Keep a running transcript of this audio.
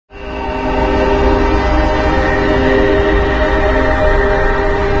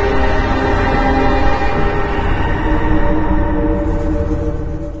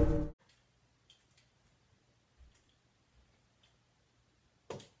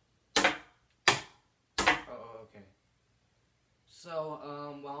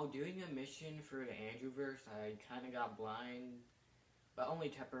While doing a mission for the Andrewverse, I kind of got blind, but only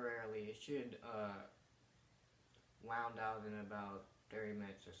temporarily. It should, wound out in about 30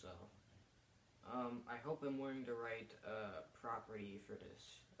 minutes or so. I hope I'm wearing the right, property for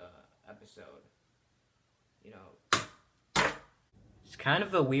this, episode. You know, it's kind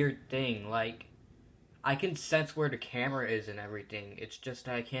of a weird thing, like, I can sense where the camera is and everything, it's just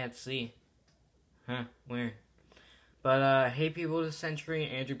I can't see. Huh, weird. But, hey people of the century,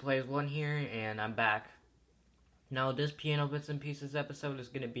 Andrew Plays One here, and I'm back. Now, this Piano Bits and Pieces episode is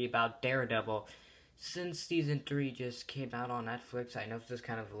going to be about Daredevil. Since Season 3 just came out on Netflix, I know this is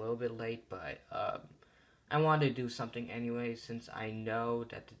kind of a little bit late, but, I wanted to do something anyway, since I know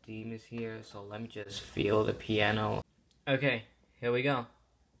that the theme is here, so let me just feel the piano. Okay, here we go.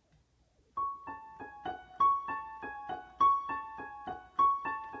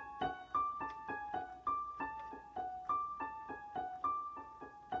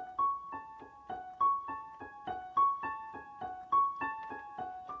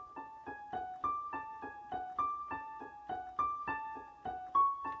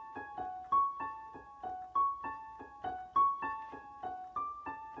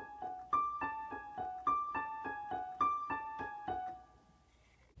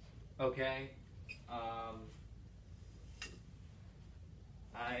 Okay,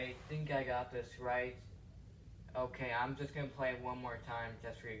 I think I got this right. Okay, I'm just gonna play it one more time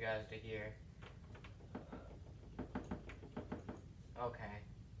just for you guys to hear. Okay.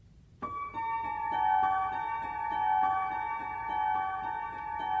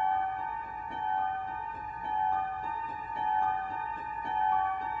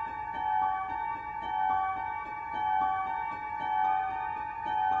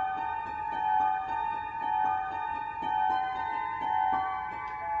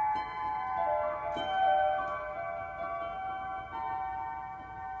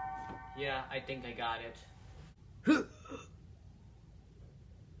 Yeah, I think I got it.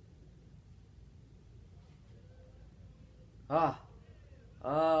 Ah.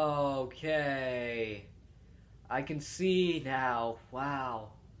 Okay. I can see now.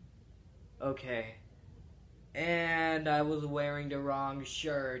 Wow. Okay. And I was wearing the wrong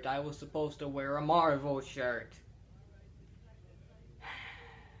shirt. I was supposed to wear a Marvel shirt.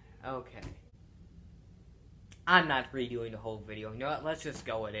 Okay. I'm not redoing the whole video. You know what? Let's just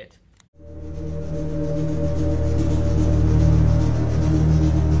go with it.